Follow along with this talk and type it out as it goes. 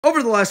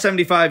Over the last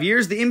 75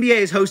 years, the NBA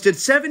has hosted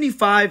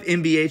 75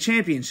 NBA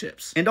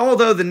championships. And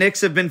although the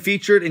Knicks have been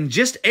featured in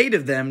just 8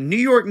 of them, New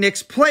York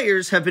Knicks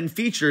players have been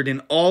featured in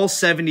all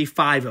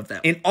 75 of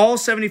them. In all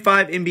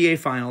 75 NBA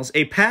finals,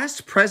 a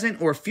past,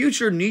 present, or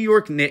future New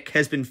York Knick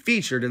has been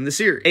featured in the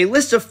series. A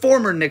list of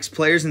former Knicks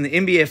players in the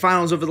NBA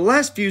finals over the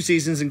last few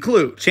seasons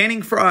include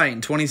Channing Frye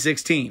in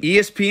 2016,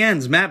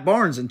 ESPN's Matt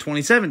Barnes in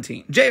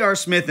 2017, J.R.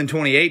 Smith in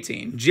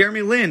 2018,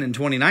 Jeremy Lin in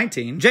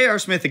 2019, J.R.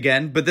 Smith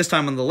again, but this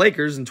time on the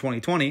Lakers in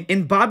 2020,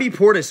 and Bobby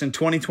Portis in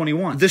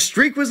 2021. The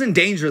streak was in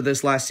danger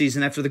this last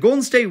season after the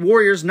Golden State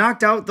Warriors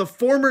knocked out the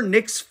former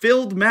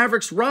Knicks-filled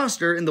Mavericks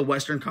roster in the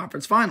Western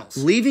Conference Finals,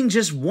 leaving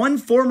just one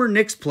former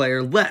Knicks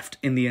player left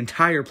in the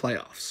entire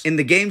playoffs. In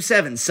the Game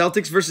 7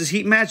 Celtics vs.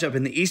 Heat matchup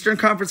in the Eastern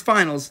Conference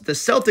Finals, the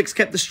Celtics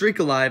kept the streak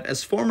alive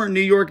as former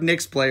New York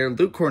Knicks player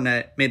Luke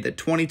Cornett made the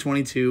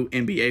 2022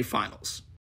 NBA Finals.